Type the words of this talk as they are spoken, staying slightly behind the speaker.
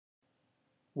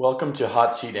Welcome to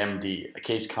Hot Seat MD, a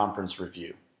case conference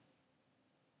review.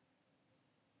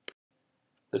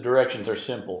 The directions are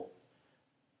simple.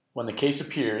 When the case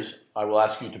appears, I will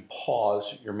ask you to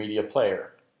pause your media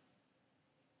player.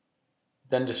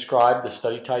 Then describe the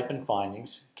study type and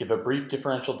findings, give a brief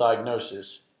differential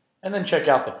diagnosis, and then check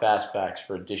out the fast facts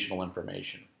for additional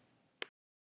information.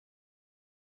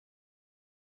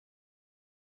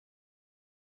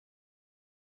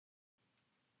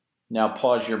 Now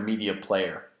pause your media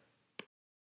player.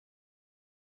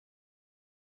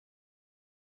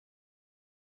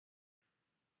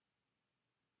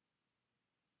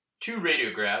 Two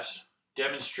radiographs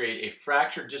demonstrate a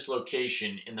fracture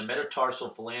dislocation in the metatarsal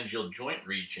phalangeal joint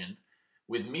region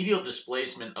with medial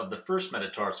displacement of the first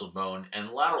metatarsal bone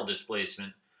and lateral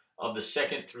displacement of the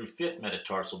second through fifth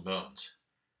metatarsal bones.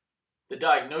 The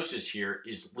diagnosis here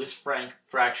is Lisfranc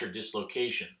fracture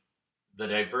dislocation, the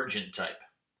divergent type.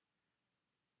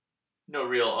 No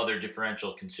real other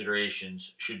differential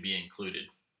considerations should be included.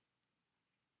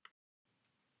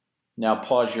 Now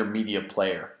pause your media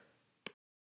player.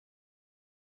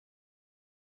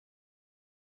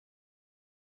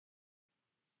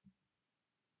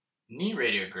 Knee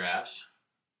radiographs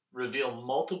reveal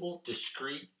multiple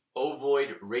discrete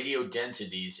ovoid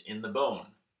radiodensities in the bone.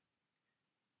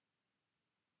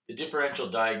 The differential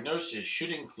diagnosis should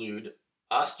include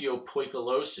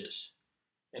osteopoikilosis,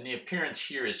 and the appearance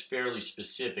here is fairly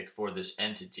specific for this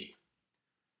entity.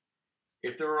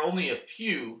 If there are only a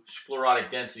few sclerotic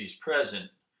densities present,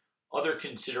 other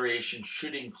considerations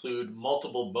should include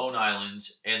multiple bone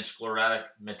islands and sclerotic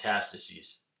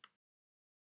metastases.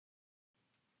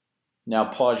 Now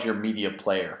pause your media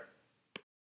player.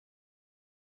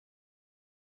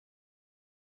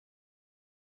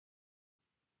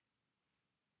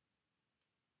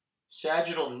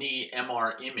 Sagittal knee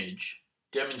MR image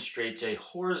demonstrates a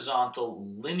horizontal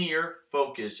linear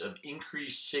focus of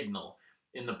increased signal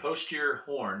in the posterior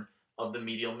horn of the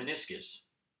medial meniscus.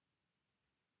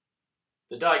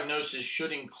 The diagnosis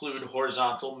should include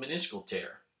horizontal meniscal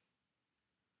tear.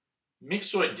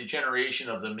 Myxoid degeneration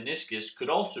of the meniscus could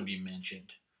also be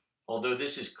mentioned, although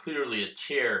this is clearly a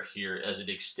tear here as it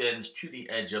extends to the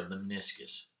edge of the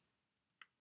meniscus.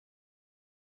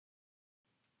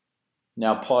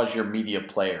 Now pause your media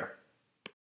player.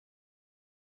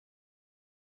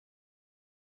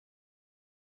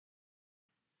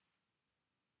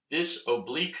 This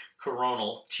oblique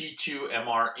coronal T2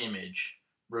 MR image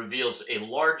reveals a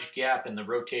large gap in the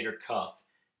rotator cuff,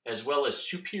 as well as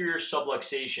superior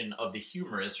subluxation of the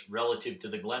humerus relative to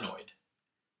the glenoid.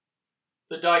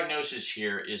 The diagnosis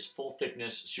here is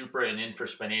full-thickness supra- and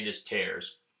infraspinatus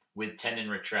tears with tendon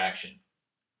retraction.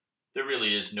 There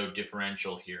really is no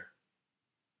differential here.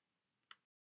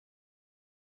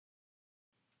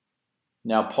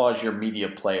 Now pause your media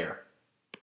player.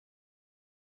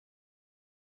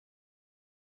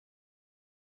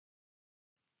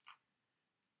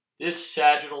 This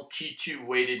sagittal T2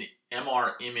 weighted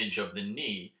MR image of the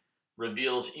knee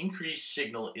reveals increased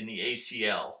signal in the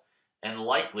ACL and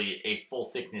likely a full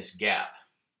thickness gap.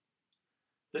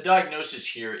 The diagnosis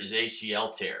here is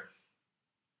ACL tear.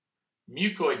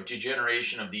 Mucoid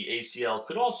degeneration of the ACL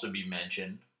could also be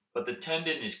mentioned, but the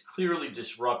tendon is clearly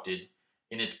disrupted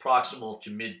in its proximal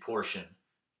to mid portion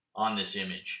on this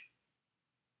image.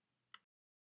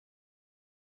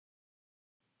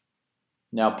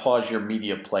 Now pause your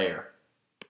media player.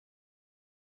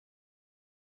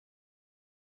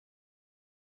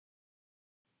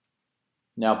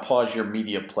 Now pause your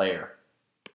media player.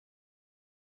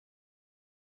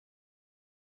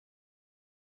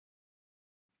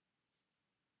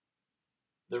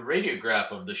 The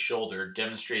radiograph of the shoulder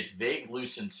demonstrates vague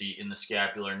lucency in the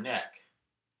scapular neck.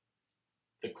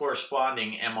 The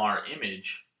corresponding MR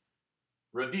image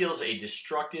reveals a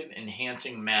destructive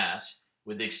enhancing mass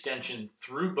with extension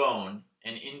through bone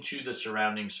and into the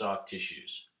surrounding soft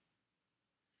tissues.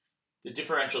 The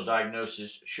differential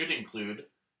diagnosis should include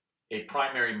a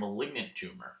primary malignant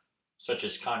tumor, such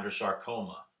as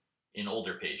chondrosarcoma in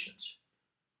older patients,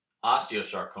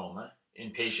 osteosarcoma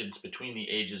in patients between the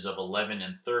ages of 11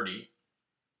 and 30,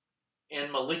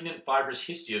 and malignant fibrous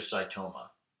histiocytoma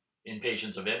in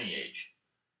patients of any age.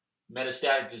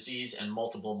 Metastatic disease and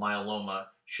multiple myeloma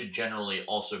should generally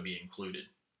also be included.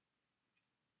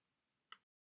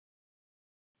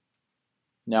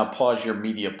 Now pause your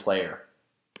media player.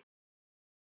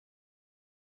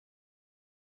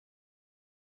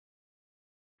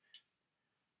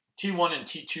 T1 and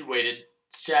T2 weighted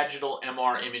sagittal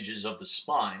MR images of the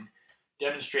spine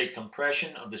demonstrate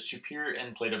compression of the superior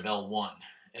end plate of L1,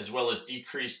 as well as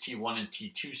decreased T1 and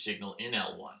T2 signal in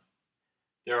L1.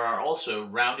 There are also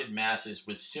rounded masses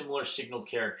with similar signal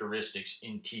characteristics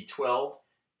in T12,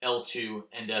 L2,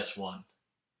 and S1.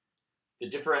 The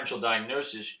differential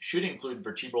diagnosis should include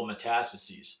vertebral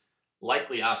metastases,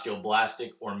 likely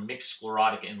osteoblastic or mixed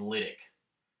sclerotic and lytic.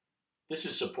 This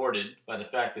is supported by the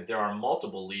fact that there are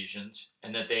multiple lesions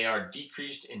and that they are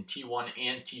decreased in T1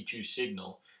 and T2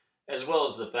 signal, as well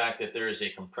as the fact that there is a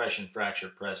compression fracture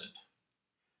present.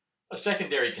 A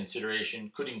secondary consideration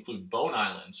could include bone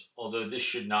islands, although this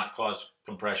should not cause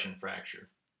compression fracture.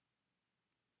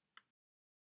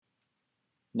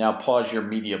 Now pause your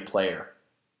media player.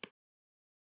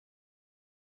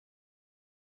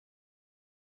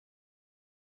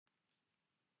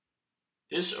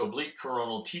 This oblique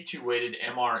coronal T2 weighted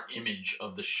MR image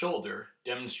of the shoulder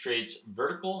demonstrates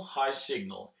vertical high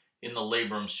signal in the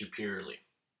labrum superiorly.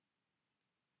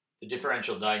 The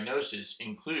differential diagnosis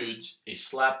includes a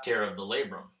slap tear of the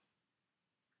labrum.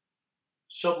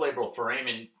 Sublabral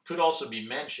foramen could also be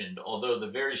mentioned, although the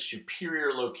very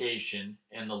superior location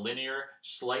and the linear,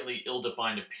 slightly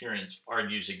ill-defined appearance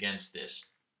argues against this.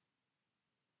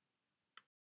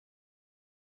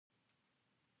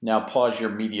 Now pause your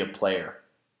media player.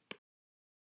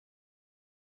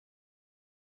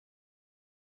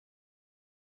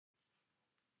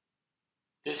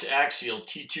 This axial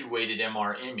T2 weighted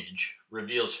MR image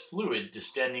reveals fluid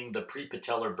distending the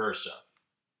prepatellar bursa.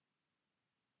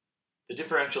 The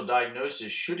differential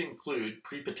diagnosis should include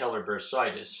prepatellar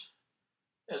bursitis,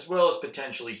 as well as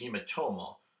potentially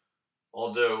hematoma,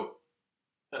 although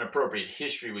an appropriate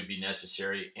history would be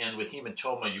necessary, and with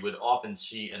hematoma you would often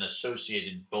see an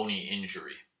associated bony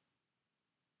injury.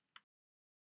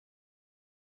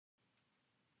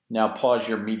 Now pause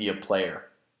your media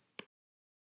player.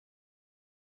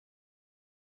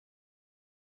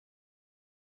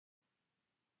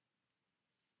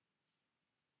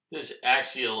 This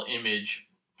axial image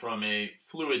from a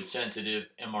fluid-sensitive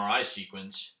MRI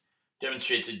sequence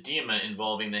demonstrates edema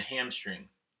involving the hamstring.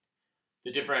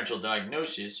 The differential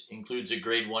diagnosis includes a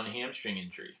grade 1 hamstring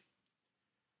injury.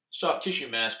 Soft tissue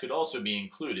mass could also be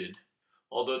included,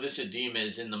 although this edema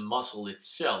is in the muscle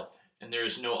itself and there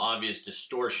is no obvious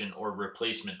distortion or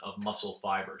replacement of muscle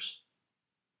fibers.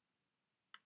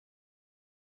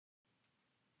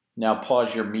 Now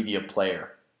pause your media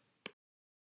player.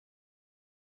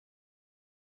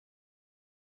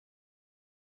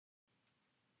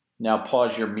 Now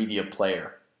pause your media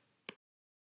player.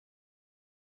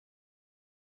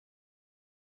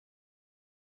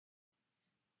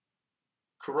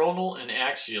 Coronal and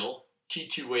axial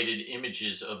T2 weighted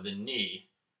images of the knee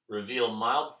reveal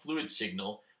mild fluid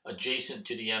signal adjacent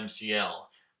to the MCL,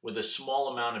 with a small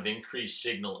amount of increased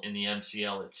signal in the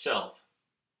MCL itself.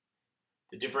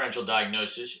 The differential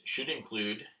diagnosis should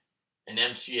include an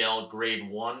MCL grade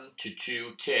 1 to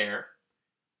 2 tear,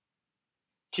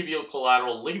 tibial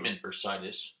collateral ligament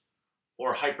bursitis,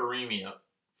 or hyperemia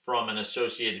from an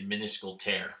associated meniscal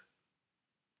tear.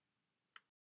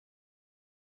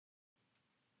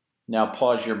 Now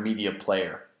pause your media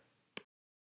player.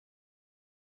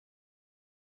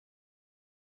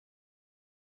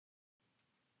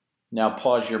 Now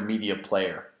pause your media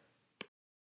player.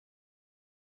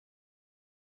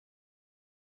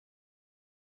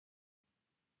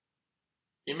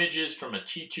 Images from a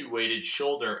T2 weighted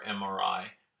shoulder MRI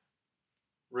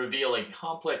reveal a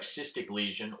complex cystic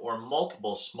lesion or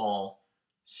multiple small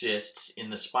cysts in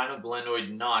the spinal glenoid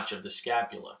notch of the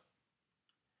scapula.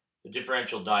 The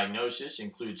differential diagnosis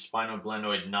includes spinal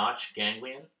glenoid notch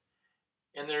ganglion,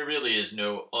 and there really is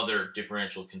no other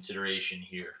differential consideration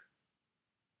here.